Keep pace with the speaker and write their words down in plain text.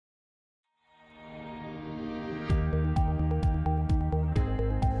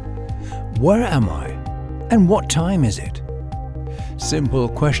Where am I? And what time is it? Simple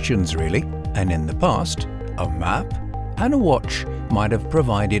questions really, and in the past, a map and a watch might have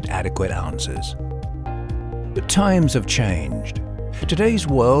provided adequate answers. But times have changed. Today's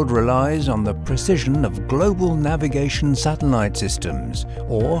world relies on the precision of Global Navigation Satellite Systems,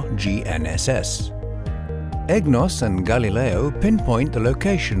 or GNSS. EGNOS and GALILEO pinpoint the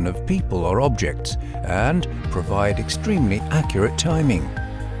location of people or objects and provide extremely accurate timing.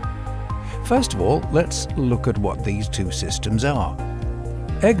 First of all, let's look at what these two systems are.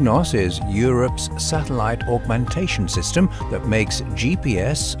 EGNOS is Europe's satellite augmentation system that makes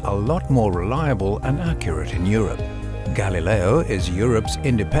GPS a lot more reliable and accurate in Europe. GALILEO is Europe's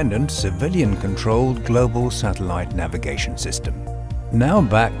independent, civilian-controlled global satellite navigation system. Now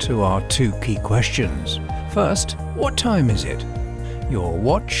back to our two key questions. First, what time is it? Your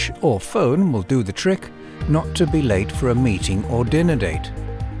watch or phone will do the trick not to be late for a meeting or dinner date.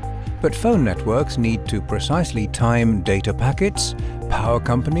 But phone networks need to precisely time data packets, power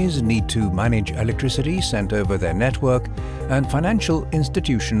companies need to manage electricity sent over their network, and financial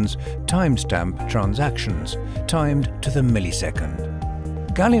institutions timestamp transactions, timed to the millisecond.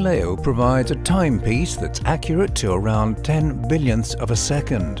 GALILEO provides a timepiece that's accurate to around 10 billionths of a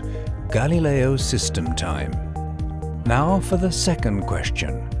second, GALILEO system time. Now for the second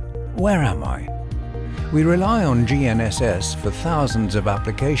question. Where am I? We rely on GNSS for thousands of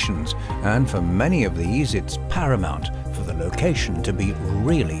applications, and for many of these it's paramount for the location to be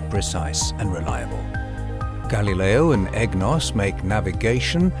really precise and reliable. GALILEO and EGNOS make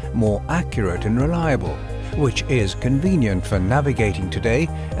navigation more accurate and reliable, which is convenient for navigating today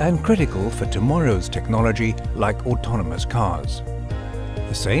and critical for tomorrow's technology like autonomous cars.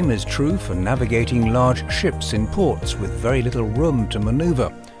 The same is true for navigating large ships in ports with very little room to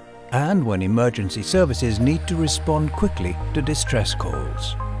maneuver, and when emergency services need to respond quickly to distress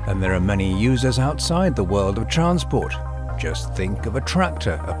calls. And there are many users outside the world of transport. Just think of a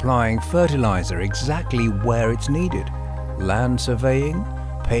tractor applying fertilizer exactly where it's needed, land surveying,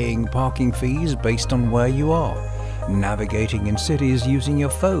 paying parking fees based on where you are, navigating in cities using your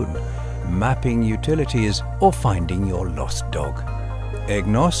phone, mapping utilities, or finding your lost dog.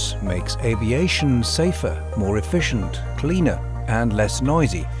 EGNOS makes aviation safer, more efficient, cleaner, and less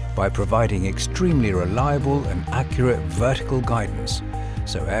noisy by providing extremely reliable and accurate vertical guidance,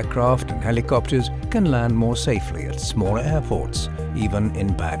 so aircraft and helicopters can land more safely at smaller airports, even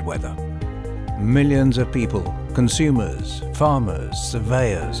in bad weather. Millions of people, consumers, farmers,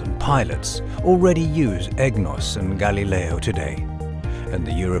 surveyors and pilots already use EGNOS and GALILEO today. And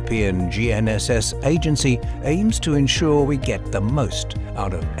the European GNSS agency aims to ensure we get the most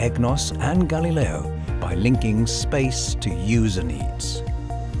out of EGNOS and GALILEO by linking space to user needs.